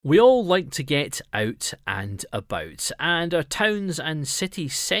We all like to get out and about, and our towns and city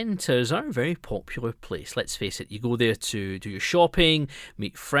centres are a very popular place. Let's face it, you go there to do your shopping,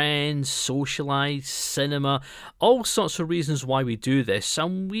 meet friends, socialise, cinema, all sorts of reasons why we do this,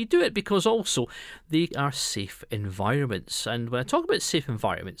 and we do it because also they are safe environments. And when I talk about safe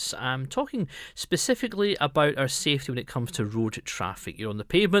environments, I'm talking specifically about our safety when it comes to road traffic. You're on the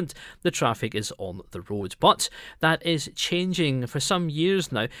pavement, the traffic is on the road, but that is changing. For some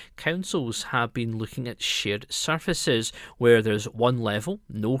years now, councils have been looking at shared surfaces where there's one level,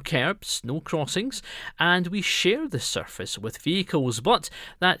 no curbs, no crossings, and we share the surface with vehicles. But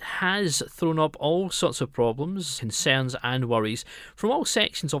that has thrown up all sorts of problems, concerns and worries from all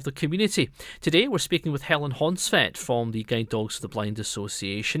sections of the community. Today we're speaking with Helen Honsfvet from the Guide Dogs of the Blind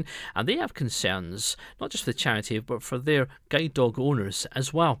Association, and they have concerns not just for the charity but for their guide dog owners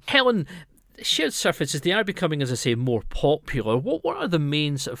as well. Helen, shared surfaces, they are becoming, as I say, more popular. What are the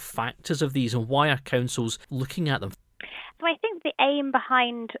main sort of factors of these, and why are councils looking at them? So I think the aim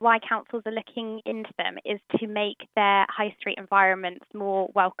behind why councils are looking into them is to make their high street environments more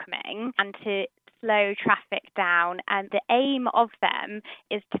welcoming and to slow traffic down, and the aim of them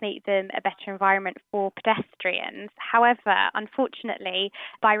is to make them a better environment for pedestrians. However, unfortunately,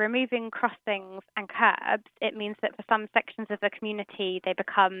 by removing crossings and curbs, it means that for some sections of the community they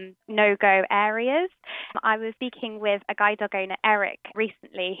become no-go areas. I was speaking with a guide dog owner, Eric,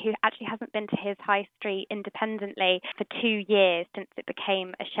 recently, who actually hasn't been to his high street independently for 2 years since it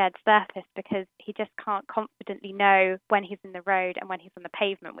became a shared surface, because he just can't confidently know when he's in the road and when he's on the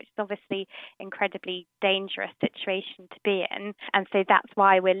pavement, which is obviously incredibly dangerous situation to be in. And so that's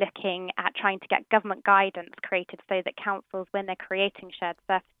why we're looking at trying to get government guidance created so that councils, when they're creating shared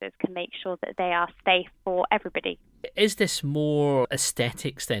surfaces, can make sure that they are safe for everybody. Is this more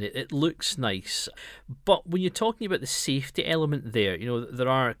aesthetics then? It looks nice, but when you're talking about the safety element there, there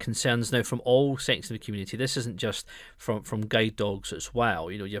are concerns now from all sections of the community. This isn't just from guide dogs as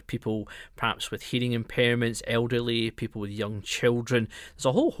well. You have people perhaps with hearing impairments, elderly, people with young children. There's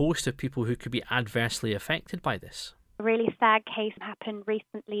a whole host of people who could be adversely affected by this. A really sad case happened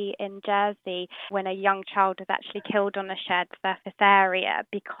recently in Jersey when a young child was actually killed on a shared surface area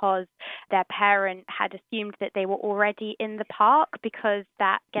because their parent had assumed that they were already in the park, because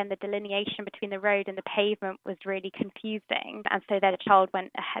that, again, the delineation between the road and the pavement was really confusing. And so their child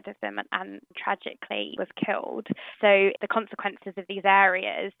went ahead of them and tragically was killed. So the consequences of these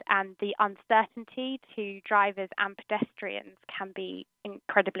areas and the uncertainty to drivers and pedestrians can be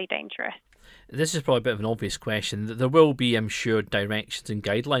incredibly dangerous. This is probably a bit of an obvious question. There will be, I'm sure, directions and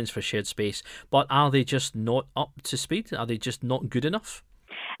guidelines for shared space, but are they just not up to speed? Are they just not good enough?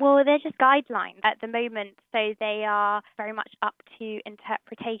 Well, they're just guidelines at the moment, so they are very much up to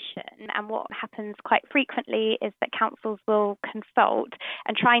interpretation. And what happens quite frequently is that councils will consult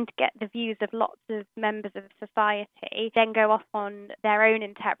and trying to get the views of lots of members of society, then go off on their own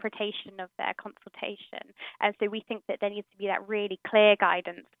interpretation of their consultation. And so we think that there needs to be that really clear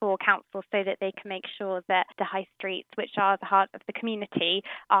guidance for councils so that they can make sure that the high streets, which are the heart of the community,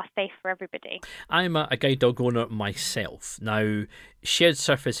 are safe for everybody. I'm a guide dog owner myself. Now, shared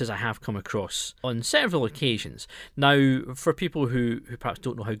surfaces I have come across on several occasions. Now, for people who perhaps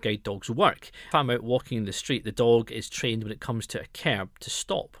don't know how guide dogs work, if I'm out walking in the street, the dog is trained when it comes to a curb to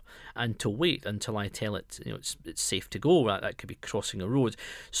stop and to wait until I tell it it's safe to go. That could be crossing a road.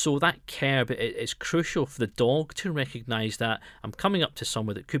 So that curb is crucial for the dog to recognise that I'm coming up to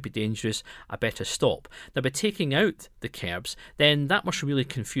somewhere that could be dangerous, I better stop. Now, by taking out the curbs, then that must really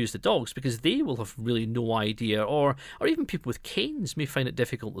confuse the dogs, because they will have really no idea, or even people with canes may find it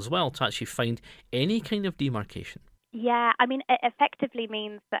difficult as well to actually find any kind of demarcation. Yeah, I mean, it effectively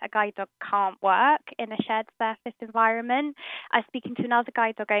means that a guide dog can't work in a shared surface environment. I was speaking to another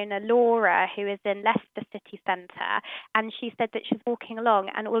guide dog owner, Laura, who is in Leicester city centre, and she said that she's walking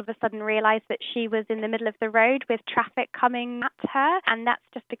along and all of a sudden realised that she was in the middle of the road with traffic coming at her. And that's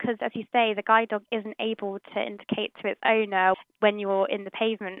just because, as you say, the guide dog isn't able to indicate to its owner when you're in the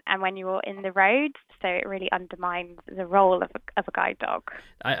pavement and when you're in the road. So it really undermines the role of a guide dog.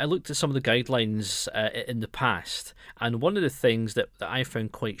 I looked at some of the guidelines in the past, and one of the things that I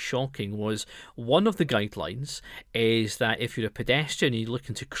found quite shocking was one of the guidelines is that if you're a pedestrian and you're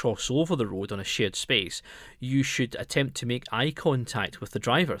looking to cross over the road on a shared space, you should attempt to make eye contact with the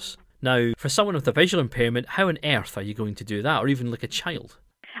drivers. Now, for someone with a visual impairment, how on earth are you going to do that, or even like a child?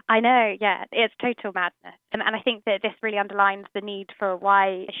 I know, yeah, it's total madness. And I think that this really underlines the need for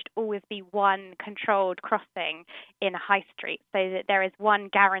why there should always be one controlled crossing in a high street, so that there is one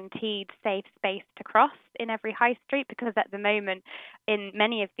guaranteed safe space to cross in every high street, because at the moment in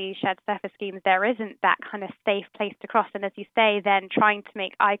many of these shared surface schemes there isn't that kind of safe place to cross. And as you say, then trying to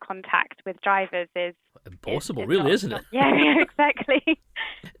make eye contact with drivers is impossible, is really, not, isn't it? Yeah, exactly.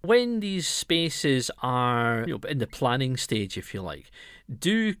 When these spaces are in the planning stage, if you like,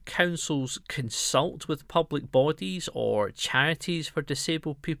 do councils consult with public bodies or charities for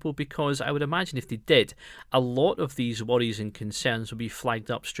disabled people? Because I would imagine if they did, a lot of these worries and concerns would be flagged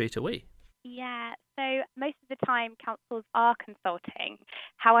up straight away. Yeah, so most of the time councils are consulting.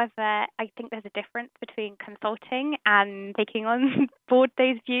 However, I think there's a difference between consulting and taking on board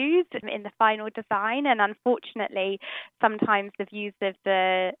those views in the final design. And unfortunately, sometimes the views of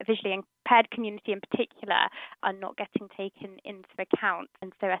the visually impaired community in particular are not getting taken into account.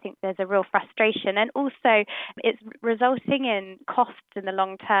 And so I think there's a real frustration. And also, it's resulting in costs in the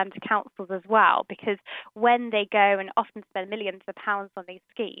long term to councils as well, because when they go and often spend millions of pounds on these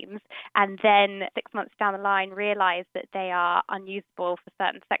schemes, and then 6 months down the line realise that they are unusable for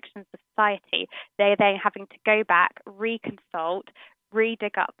certain sections of society, they're then having to go back, reconsult,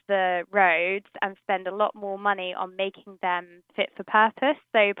 re-dig up the roads and spend a lot more money on making them fit for purpose.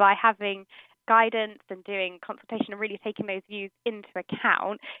 So by having guidance and doing consultation and really taking those views into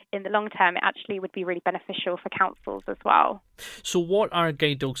account in the long term, it actually would be really beneficial for councils as well. So what are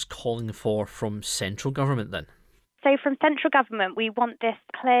guide dogs calling for from central government then? So from central government, we want this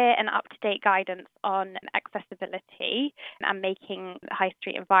clear and up-to-date guidance on accessibility and making high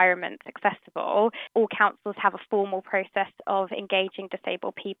street environments accessible. All councils have a formal process of engaging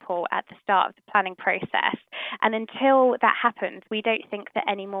disabled people at the start of the planning process. And until that happens, we don't think that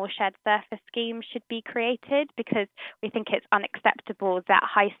any more shared surface schemes should be created, because we think it's unacceptable that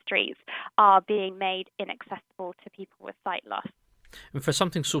high streets are being made inaccessible to people with sight loss. And for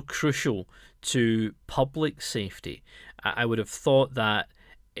something so crucial to public safety, I would have thought that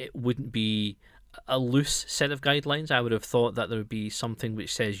it wouldn't be a loose set of guidelines. I would have thought that there would be something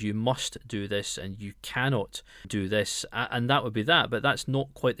which says you must do this and you cannot do this, and that would be that. But that's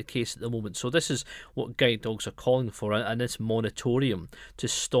not quite the case at the moment. So this is what guide dogs are calling for, and this moratorium to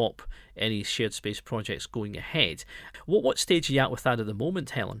stop any shared space projects going ahead. What stage are you at with that at the moment,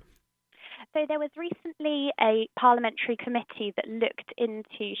 Helen? So there was recently a parliamentary committee that looked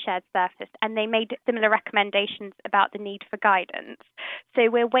into shared surface, and they made similar recommendations about the need for guidance. So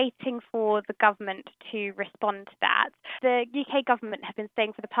we're waiting for the government to respond to that. The UK government have been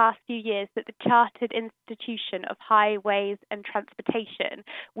saying for the past few years that the Chartered Institution of Highways and Transportation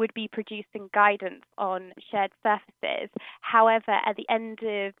would be producing guidance on shared surfaces. However, at the end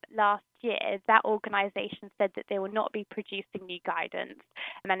of last year, that organisation said that they will not be producing new guidance,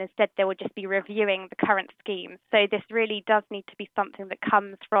 and instead they will just be reviewing the current schemes. So this really does need to be something that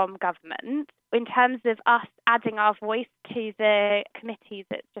comes from government. In terms of us adding our voice to the committee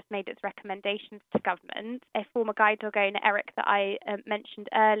that's just made its recommendations to government, a former guide dog owner, Eric, that I mentioned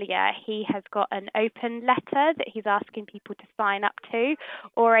earlier, he has got an open letter that he's asking people to sign up to.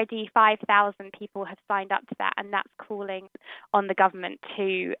 Already 5,000 people have signed up to that, and that's calling on the government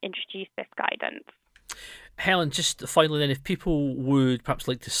to introduce this guidance. Helen, just finally then, if people would perhaps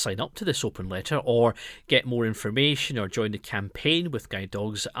like to sign up to this open letter or get more information or join the campaign with guide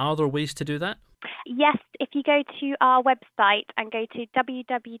dogs, are there ways to do that? Yes, if you go to our website and go to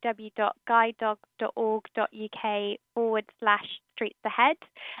www.guidedogs.org.uk/streets ahead,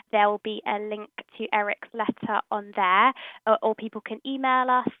 there will be a link to Eric's letter on there, or people can email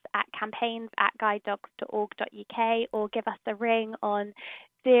us at campaigns@guidedogs.org.uk or give us a ring on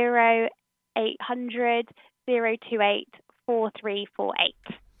 0800 028 4348.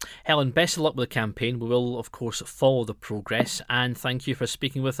 Helen, best of luck with the campaign. We will, of course, follow the progress, and thank you for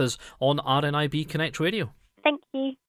speaking with us on RNIB Connect Radio. Thank you.